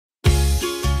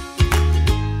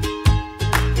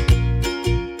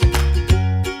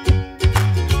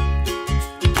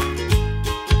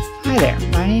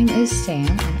is Sam,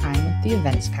 and I'm with the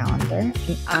events calendar.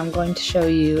 And I'm going to show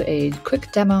you a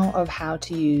quick demo of how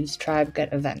to use tribe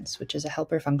get events, which is a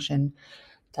helper function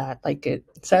that, like it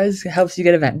says, helps you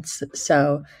get events.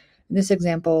 So in this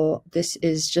example, this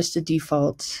is just a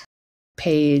default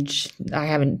page. I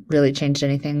haven't really changed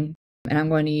anything. And I'm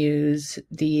going to use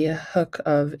the hook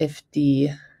of if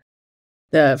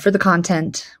for the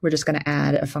content, we're just going to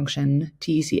add a function,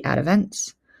 tec add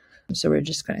events. So we're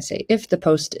just going to say, if the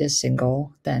post is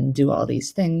single, then do all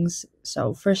these things.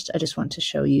 So first, I just want to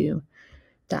show you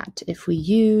that if we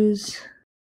use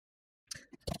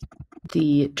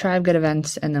the tribe get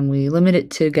events, and then we limit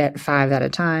it to get 5 at a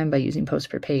time by using post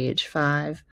per page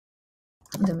 5,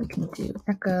 and then we can do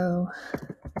echo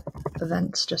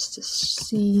events just to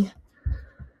see.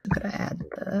 I'm going to add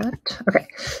that. Okay,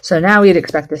 so now we'd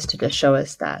expect this to just show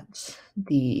us that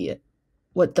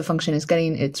what the function is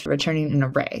getting, it's returning an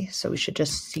array. So we should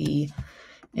just see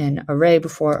an array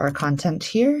before our content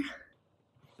here.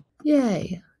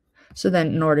 Yay. So then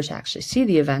in order to actually see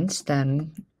the events,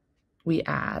 then we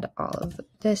add all of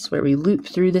this where we loop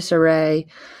through this array.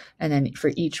 And then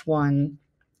for each one,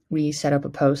 we set up a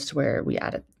post where we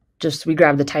add it. We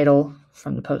grab the title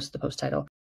from the post title.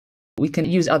 We can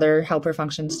use other helper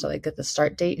functions to like get the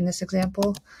start date in this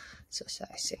example. So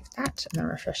I save that and then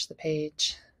refresh the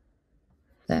page.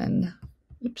 Then,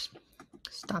 oops,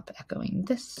 stop echoing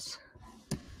this.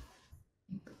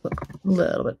 Look a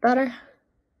little bit better.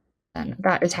 And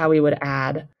that is how we would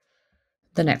add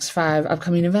the next 5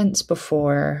 upcoming events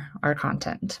before our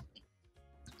content.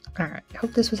 All right, I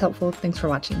hope this was helpful. Thanks for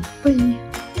watching.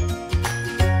 Bye.